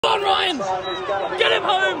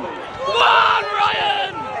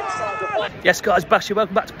Ryan! Yes guys, Basher,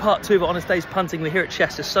 welcome back to part 2 of Honest Days Punting. We're here at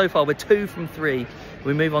Chester. So far we're 2 from 3.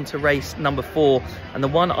 We move on to race number 4, and the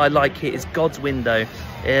one I like here is God's Window.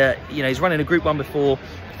 You know, he's running a Group 1 before.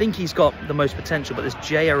 I think he's got the most potential, but this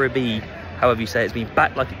JRB, however you say it, has been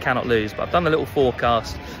backed like it cannot lose. But I've done a little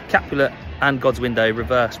forecast. Capulet and God's Window,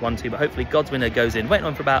 reverse 1-2, but hopefully God's Window goes in. Waiting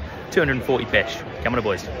on for about 240 fish. Come on,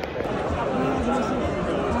 boys.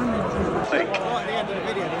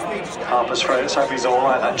 Harper's Ferry, let's hope he's all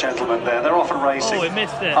right, that gentleman there. They're often racing. Oh, we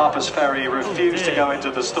missed it. Harper's Ferry refused to go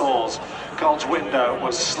into the stalls. God's Window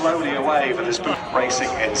was slowly away for this boot, racing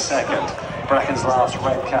in second. Bracken's last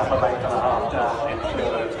red cap of 8.5 down in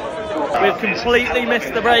third. We've completely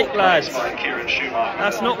missed the break, lads.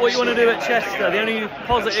 That's not what you want to do at Chester. The only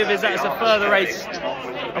positive is that it's a further race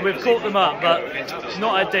and we've caught them up, but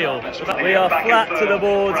not ideal. We are flat to the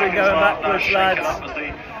boards and going backwards, lads.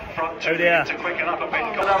 Oh dear. To quicken up a bit,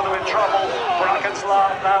 got out of them in trouble. Bracken's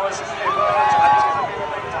last now has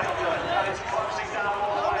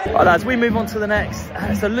emerged. Right, lads, we move on to the next.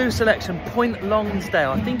 It's a loose selection, Point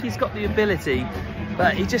Lonsdale. I think he's got the ability,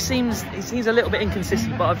 but he seems a little bit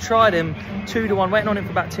inconsistent. But I've tried him 2-1, waiting on him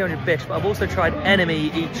for about 200 fish. But I've also tried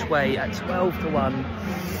Enemy each way at 12-1.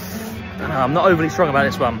 I'm not overly strong about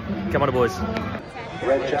this one. Come on, boys.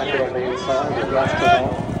 Red jacket on the inside, with back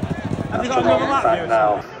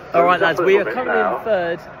now. All right, lads, we are currently in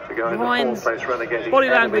third. Ryan's body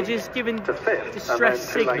language is giving distress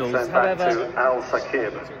signals. However, I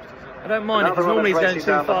don't mind it because normally he's going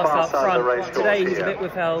too fast up front. Today he's a bit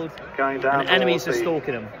withheld, and enemies are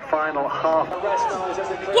stalking him. Final half.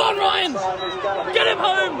 Go on, Ryan! Get him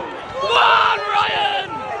home! Go on, Ryan!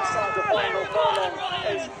 Go on,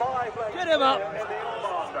 Ryan! Get him up!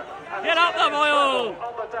 Get up the boil!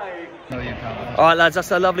 Alright lads,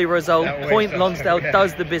 that's a lovely result. Point Lonsdale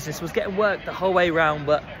does the business. Was getting worked the whole way round,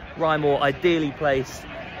 but Ryan Moore ideally placed.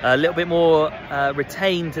 A little bit more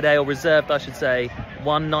retained today, or reserved I should say.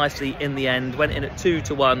 Won nicely in the end. Went in at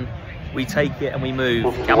 2-1. We take it and we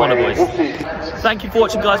move. Come on, boys. Thank you for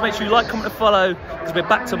watching, guys. Make sure you like, comment and follow, because we're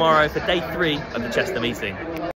back tomorrow for day 3 of the Chester meeting.